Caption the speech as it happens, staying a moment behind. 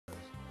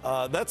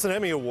That's an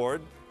Emmy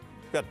Award.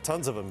 Got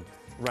tons of them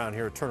around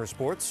here at Turner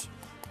Sports.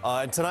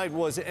 And tonight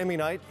was Emmy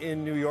night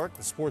in New York,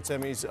 the Sports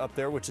Emmys up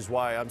there, which is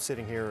why I'm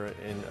sitting here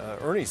in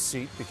Ernie's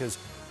seat, because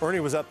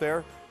Ernie was up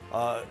there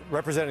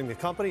representing the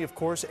company, of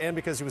course, and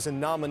because he was a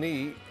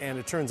nominee, and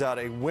it turns out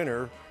a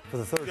winner for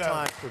the third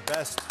time for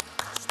Best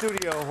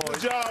Studio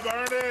Host. Good job,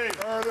 Ernie!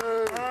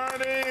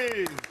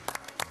 Ernie!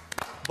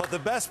 But the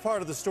best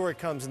part of the story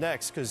comes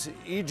next, because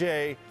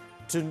EJ,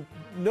 to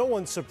no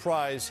one's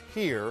surprise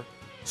here,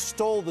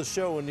 stole the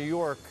show in New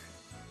York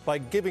by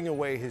giving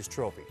away his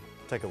trophy.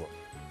 Take a look.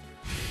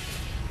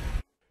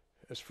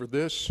 As for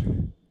this,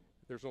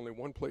 there's only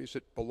one place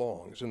it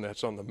belongs, and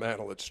that's on the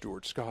mantle at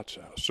Stuart Scott's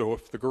house. So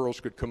if the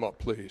girls could come up,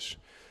 please.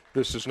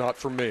 This is not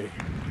for me.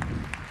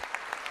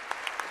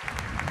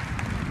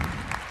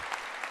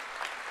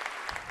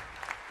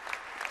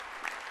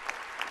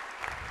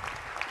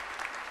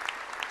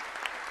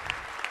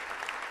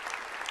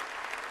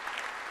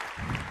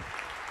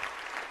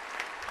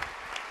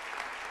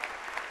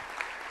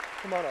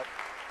 Come on up.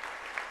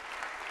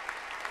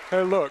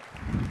 Hey, look.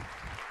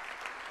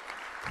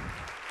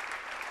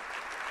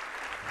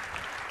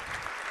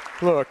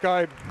 Look,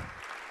 like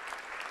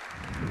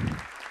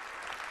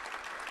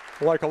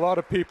a lot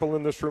of people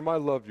in this room, I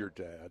love your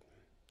dad.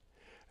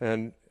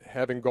 And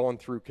having gone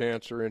through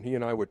cancer, and he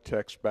and I would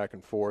text back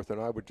and forth, and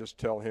I would just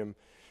tell him,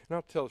 and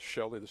I'll tell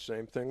Shelley the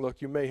same thing.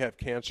 Look, you may have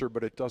cancer,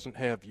 but it doesn't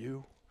have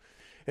you.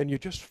 And you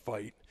just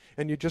fight,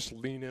 and you just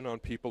lean in on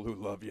people who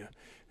love you.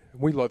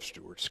 We love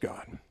Stuart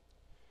Scott.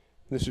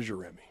 This is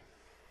your Emmy.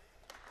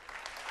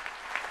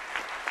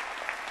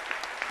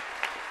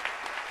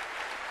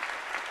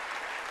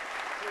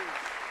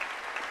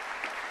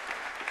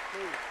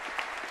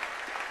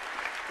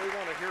 We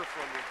want to hear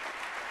from you.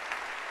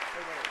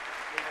 We want to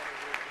hear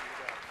from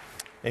you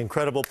guys.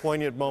 Incredible,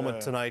 poignant moment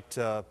tonight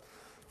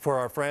for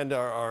our friend,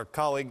 our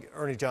colleague,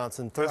 Ernie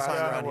Johnson. Third time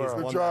around he's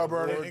won. Good job,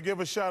 Ernie. And give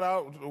a shout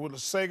out with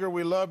Sager.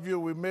 We love you.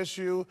 We miss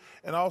you.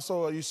 And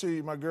also, you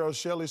see my girl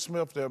Shelly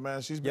Smith there,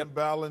 man. She's been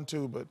battling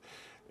too, but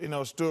you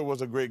know, Stuart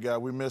was a great guy.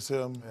 We miss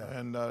him.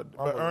 And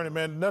but Ernie,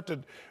 man,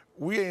 nothing.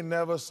 We ain't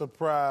never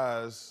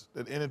surprised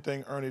at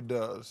anything Ernie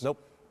does.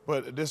 Nope.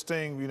 But this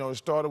thing, you know, it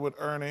started with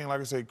Ernie.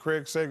 Like I said,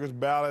 Craig Sager's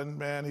battling,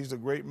 man. He's a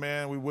great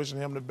man. We wishing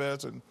him the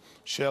best. And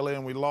Shelley,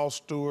 and we lost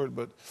Stuart.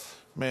 But,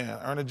 man,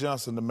 Ernie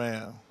Johnson, the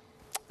man.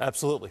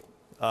 Absolutely.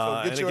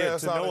 So get your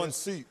ass out of your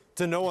seat.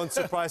 To no one's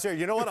surprise here.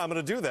 You know what? I'm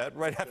going to do that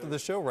right after the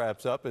show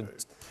wraps up. And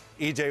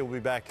EJ will be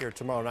back here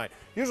tomorrow night.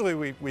 Usually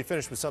we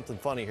finish with something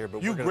funny here.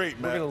 But you great,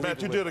 man.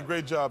 Matt, you did a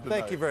great job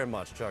tonight. Thank you very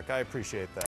much, Chuck. I appreciate that.